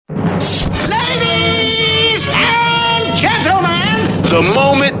The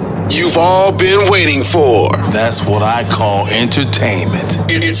moment you've all been waiting for. That's what I call entertainment.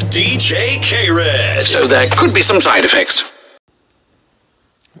 It's DJ K-Red. So there could be some side effects.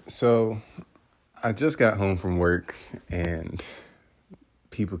 So, I just got home from work and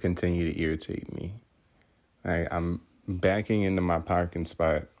people continue to irritate me. I'm backing into my parking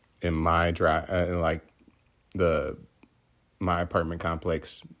spot in my my apartment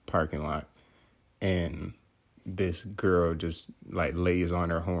complex parking lot, and this girl just lays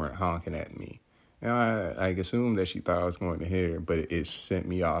on her horn honking at me. And I assumed that she thought I was going to hit her, but it sent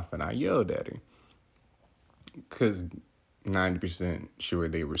me off and I yelled at her. Because 90% sure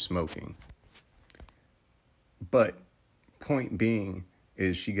they were smoking. But point being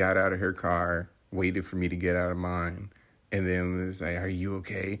is she got out of her car, waited for me to get out of mine, and then was like, "Are you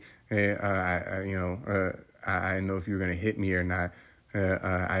okay? I know if you were going to hit me or not.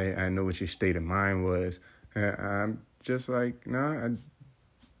 I know what your state of mind was." I'm just like, nah,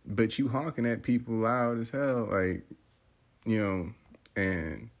 but you honking at people loud as hell,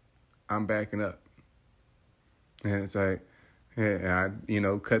 and I'm backing up. And it's like, and I,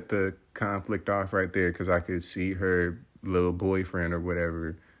 cut the conflict off right there because I could see her little boyfriend or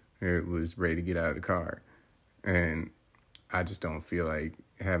whatever was ready to get out of the car. And I just don't feel like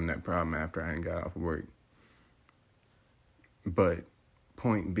having that problem after I got off of work. But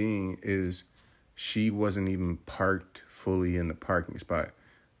point being is she wasn't even parked fully in the parking spot.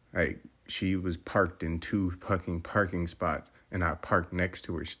 She was parked in two fucking parking spots, and I parked next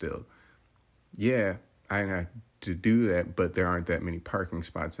to her still. Yeah, I didn't have to do that, but there aren't that many parking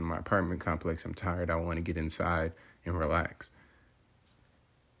spots in my apartment complex. I'm tired. I want to get inside and relax.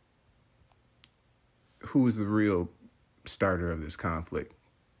 Who's the real starter of this conflict?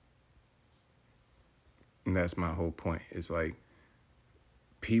 And that's my whole point. It's like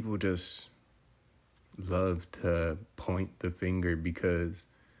people just love to point the finger because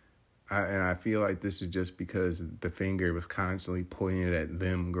I feel like this is just because the finger was constantly pointed at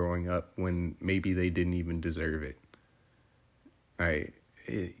them growing up when maybe they didn't even deserve it.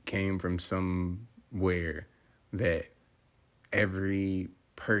 It came from somewhere that every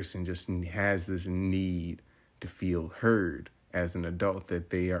person just has this need to feel heard as an adult, that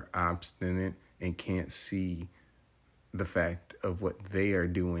they are obstinate and can't see the fact of what they are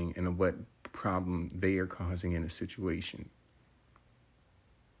doing and what problem they are causing in a situation.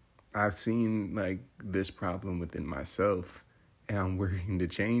 I've seen this problem within myself, and I'm working to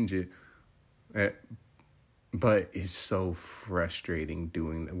change it. But it's so frustrating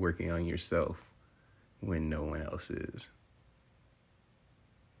working on yourself when no one else is.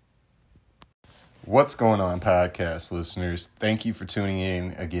 What's going on, podcast listeners? Thank you for tuning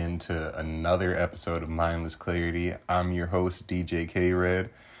in again to another episode of Mindless Clarity. I'm your host, DJ K-Red,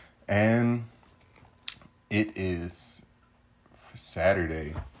 and it is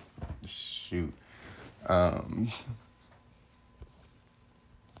Saturday. Shoot.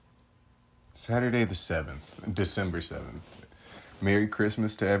 Saturday the 7th, December 7th. Merry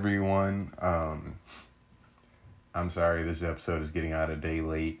Christmas to everyone. I'm sorry this episode is getting out a day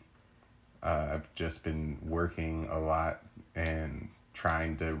late. I've just been working a lot and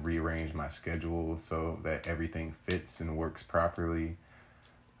trying to rearrange my schedule so that everything fits and works properly.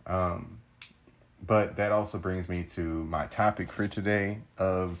 But that also brings me to my topic for today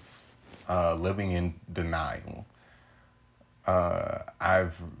of living in denial.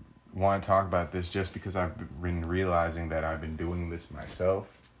 I've want to talk about this just because I've been realizing that I've been doing this myself.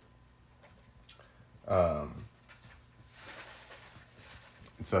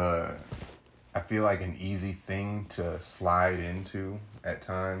 I feel like an easy thing to slide into at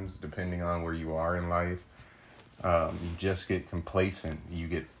times, depending on where you are in life. You just get complacent. You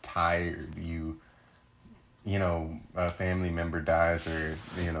get tired. A family member dies, or,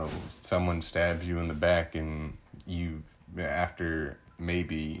 someone stabs you in the back, and after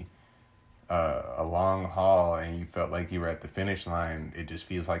maybe a long haul and you felt like you were at the finish line, it just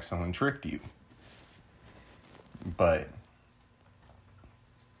feels like someone tricked you. But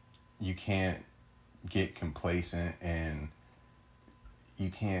you can't get complacent, and you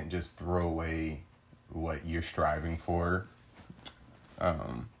can't just throw away what you're striving for.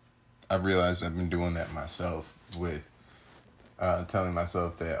 I've realized I've been doing that myself with telling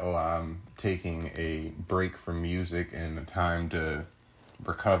myself that, I'm taking a break from music and a time to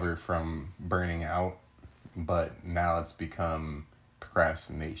recover from burning out, but now it's become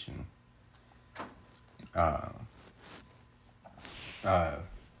procrastination.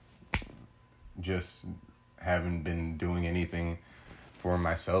 Just haven't been doing anything for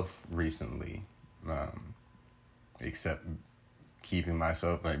myself recently, except keeping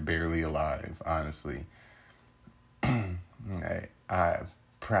myself barely alive, honestly. I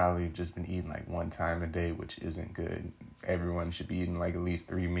probably just been eating like one time a day, which isn't good. Everyone should be eating like at least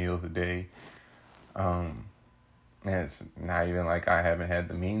 3 meals a day. And it's not even like I haven't had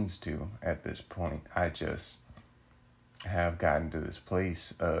the means to at this point. I just have gotten to this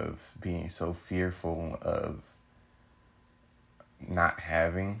place of being so fearful of not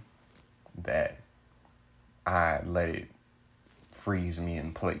having that I let it freeze me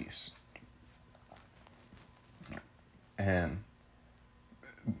in place. And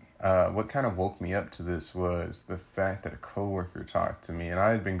what kind of woke me up to this was the fact that a coworker talked to me, and I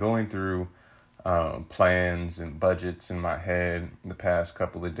had been going through plans and budgets in my head the past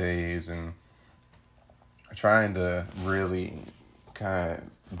couple of days, and trying to really kind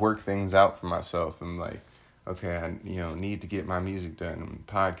of work things out for myself. And like, okay, I need to get my music done and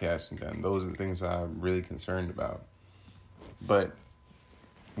podcasting done. Those are the things I'm really concerned about. But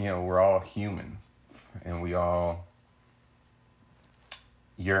we're all human, and we all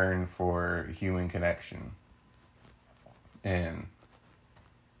yearn for human connection, and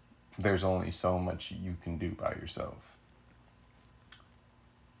there's only so much you can do by yourself.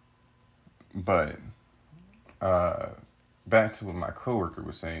 But back to what my coworker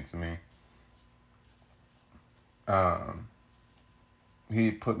was saying to me,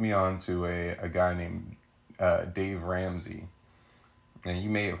 he put me on to a guy named Dave Ramsey, and you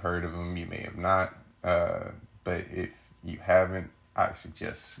may have heard of him, you may have not, but if you haven't, I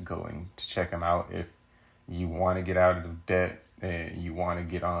suggest going to check him out if you want to get out of debt and you want to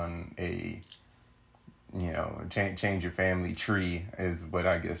get on a, change your family tree is what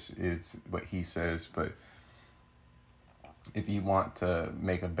I guess is what he says. But if you want to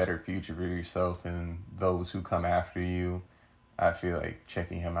make a better future for yourself and those who come after you, I feel like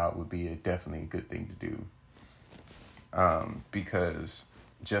checking him out would be definitely a good thing to do. Because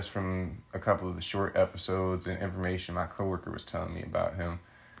just from a couple of the short episodes and information my coworker was telling me about him,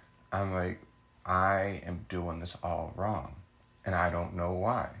 I'm like, I am doing this all wrong, and I don't know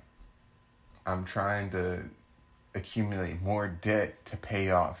why. I'm trying to accumulate more debt to pay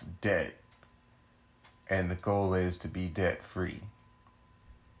off debt, and the goal is to be debt-free.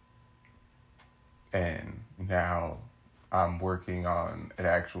 And now I'm working on an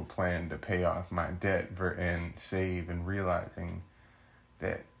actual plan to pay off my debt and save, and realizing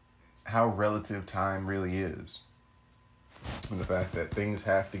that how relative time really is. And the fact that things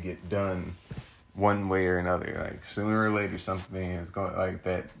have to get done one way or another. Like sooner or later something is going, like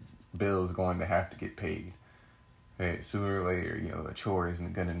that bill is going to have to get paid. Okay, sooner or later, a chore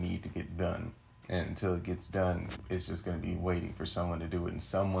isn't going to need to get done. And until it gets done, it's just going to be waiting for someone to do it. And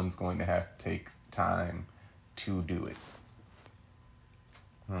someone's going to have to take time to do it.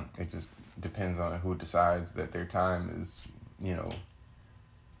 It just depends on who decides that their time is,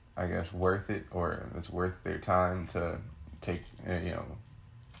 I guess worth it, or it's worth their time to take,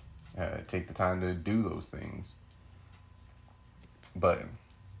 take the time to do those things. But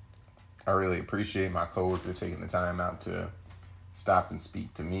I really appreciate my coworker taking the time out to stop and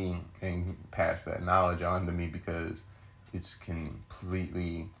speak to me and pass that knowledge on to me, because it's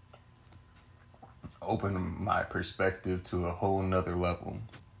completely opened my perspective to a whole nother level.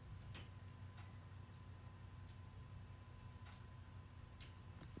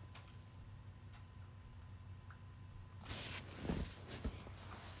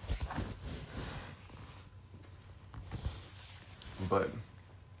 But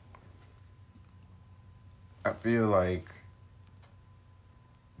I feel like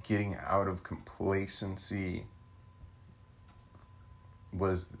getting out of complacency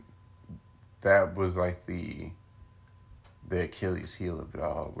was like the Achilles heel of it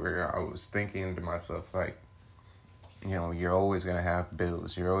all, where I was thinking to myself, like, you're always going to have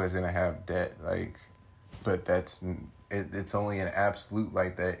bills, you're always going to have debt, like, but it's only an absolute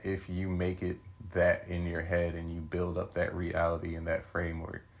like that if you make it that in your head and you build up that reality and that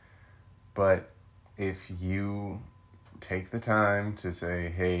framework. But if you take the time to say,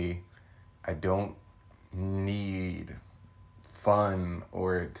 hey, I don't need fun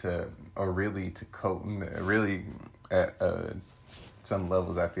or really to cope, really at some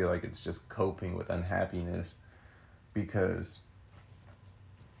levels I feel like it's just coping with unhappiness, because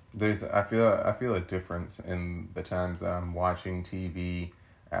I feel a difference in the times that I'm watching TV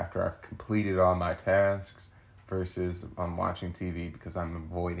after I've completed all my tasks versus I'm watching TV because I'm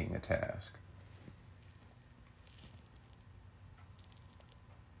avoiding a task.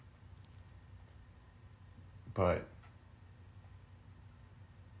 But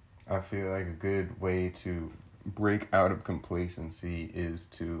I feel like a good way to break out of complacency is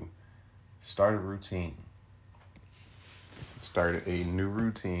to start a routine. Start a new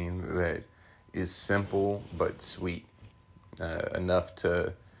routine that is simple but sweet. enough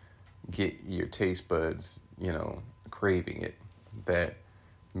to get your taste buds, craving it. That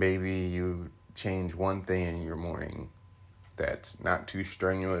maybe you change one thing in your morning that's not too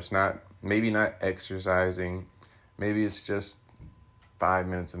strenuous, maybe not exercising, maybe it's just 5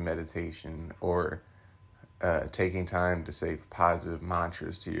 minutes of meditation, or taking time to say positive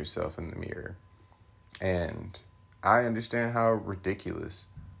mantras to yourself in the mirror. And I understand how ridiculous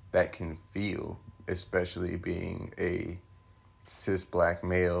that can feel, especially being a cis black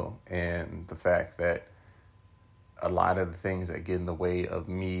male, and the fact that a lot of the things that get in the way of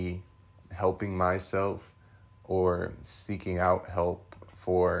me helping myself or seeking out help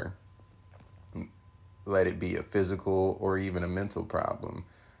for, let it be a physical or even a mental problem,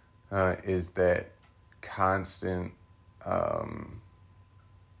 is that constant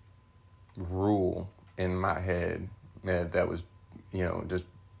rule in my head that was, just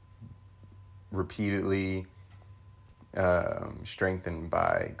repeatedly strengthened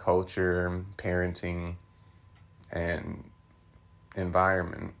by culture, parenting, and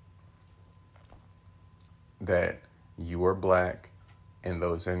environment, that you are black and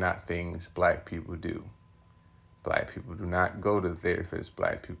those are not things black people do. Black people do not go to the therapist.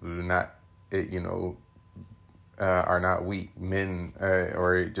 Black people do not, are not weak. Men,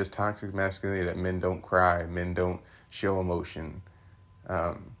 or just toxic masculinity, that men don't cry, men don't show emotion.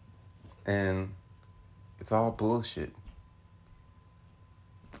 And it's all bullshit.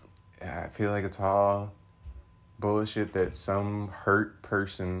 I feel like it's all bullshit that some hurt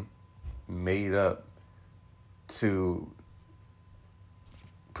person made up to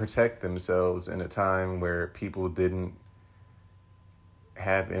protect themselves in a time where people didn't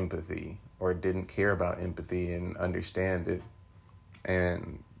have empathy or didn't care about empathy and understand it.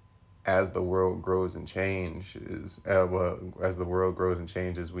 And as the world grows and changes,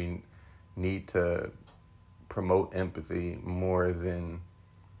 we need to promote empathy more than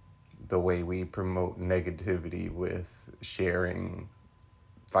the way we promote negativity with sharing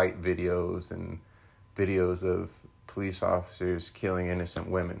fight videos and videos of police officers killing innocent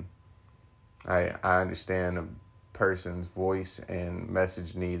women. I understand a person's voice and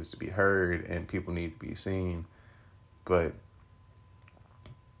message needs to be heard and people need to be seen, but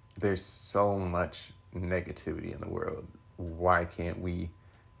there's so much negativity in the world. Why can't we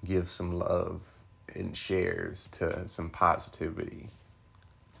give some love and shares to some positivity?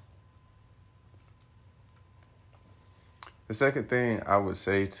 The second thing I would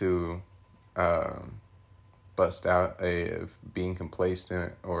say to bust out of being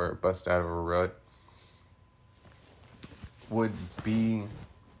complacent or bust out of a rut would be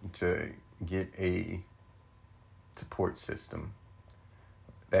to get a support system.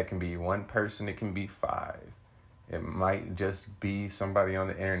 That can be one person, it can be 5. It might just be somebody on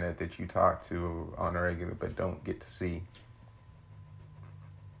the internet that you talk to on a regular but don't get to see.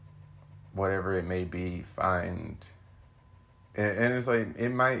 Whatever it may be, find. And it's like,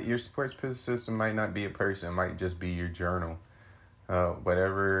 your support system might not be a person, it might just be your journal.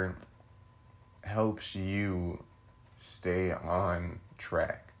 Whatever helps you stay on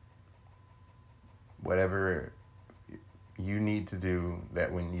track. Whatever you need to do,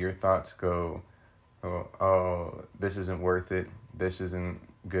 that when your thoughts go, oh, this isn't worth it, this isn't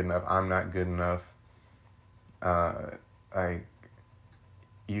good enough, I'm not good enough,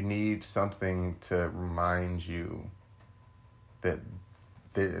 you need something to remind you that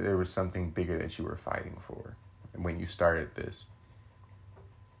there was something bigger that you were fighting for when you started this.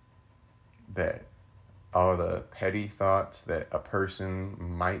 That all the petty thoughts that a person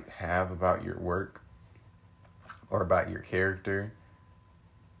might have about your work or about your character,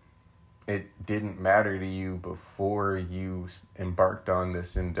 it didn't matter to you before you embarked on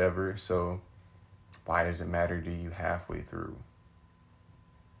this endeavor, so why does it matter to you halfway through?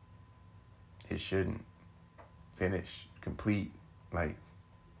 It shouldn't. Finish, complete. Like,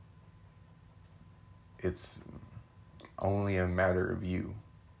 it's only a matter of you.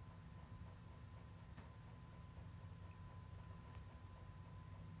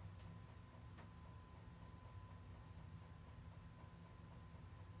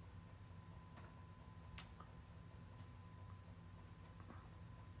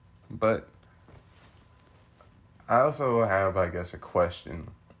 But I also have, I guess, a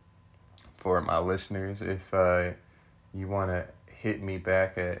question for my listeners. If you want to hit me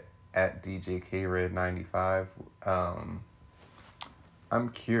back at DJ KRed95, I'm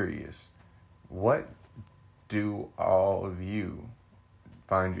curious, what do all of you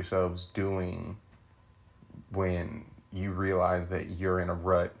find yourselves doing when you realize that you're in a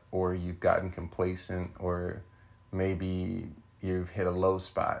rut, or you've gotten complacent, or maybe you've hit a low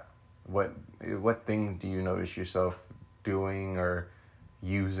spot? What things do you notice yourself doing or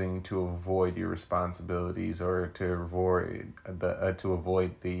using to avoid your responsibilities or to avoid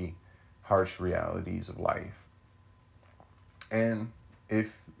the harsh realities of life. And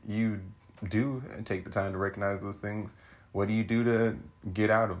if you do take the time to recognize those things, what do you do to get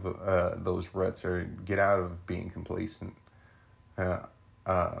out of those ruts or get out of being complacent?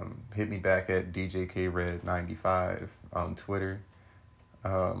 Hit me back at DJKRed95 on Twitter,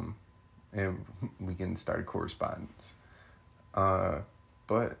 and we can start a correspondence.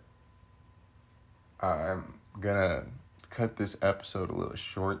 But I'm gonna cut this episode a little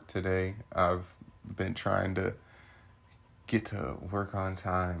short today. I've been trying to get to work on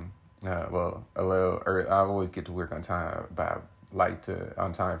time. I always get to work on time, but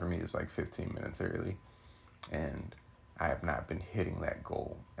on time for me is like 15 minutes early. And I have not been hitting that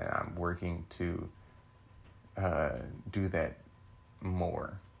goal, and I'm working to do that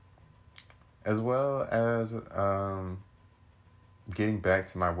more. As well as getting back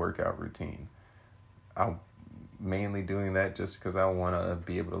to my workout routine. I'm mainly doing that just because I want to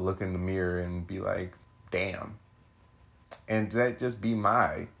be able to look in the mirror and be like, damn. And that just be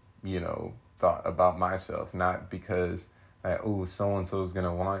my, thought about myself, not because, so-and-so is going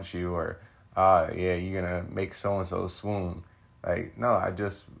to want you, or, you're going to make so-and-so swoon. Like, no, I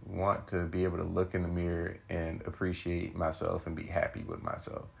just want to be able to look in the mirror and appreciate myself and be happy with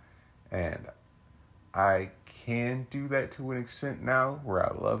myself. And I can do that to an extent now where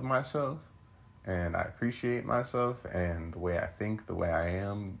I love myself and I appreciate myself and the way I think, the way I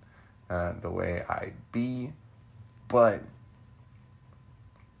am, the way I be. But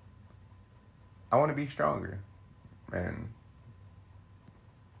I want to be stronger. And,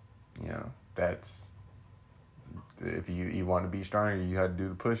 that's, if you want to be stronger, you have to do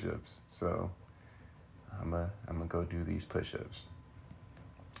the push-ups. So I'm gonna go do these push-ups.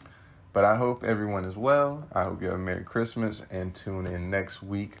 But I hope everyone is well. I hope you have a Merry Christmas and tune in next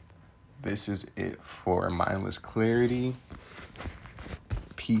week. This is it for Mindless Clarity.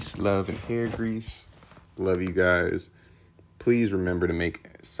 Peace, love, and hair grease. Love you guys. Please remember to make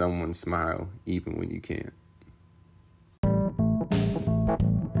someone smile even when you can't.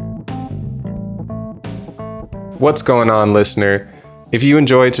 What's going on, listener? If you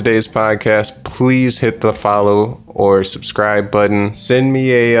enjoyed today's podcast, please hit the follow or subscribe button. Send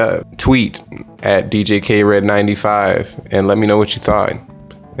me a tweet at DJKRed95 and let me know what you thought.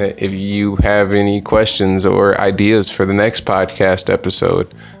 If you have any questions or ideas for the next podcast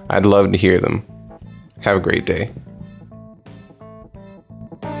episode, I'd love to hear them. Have a great day.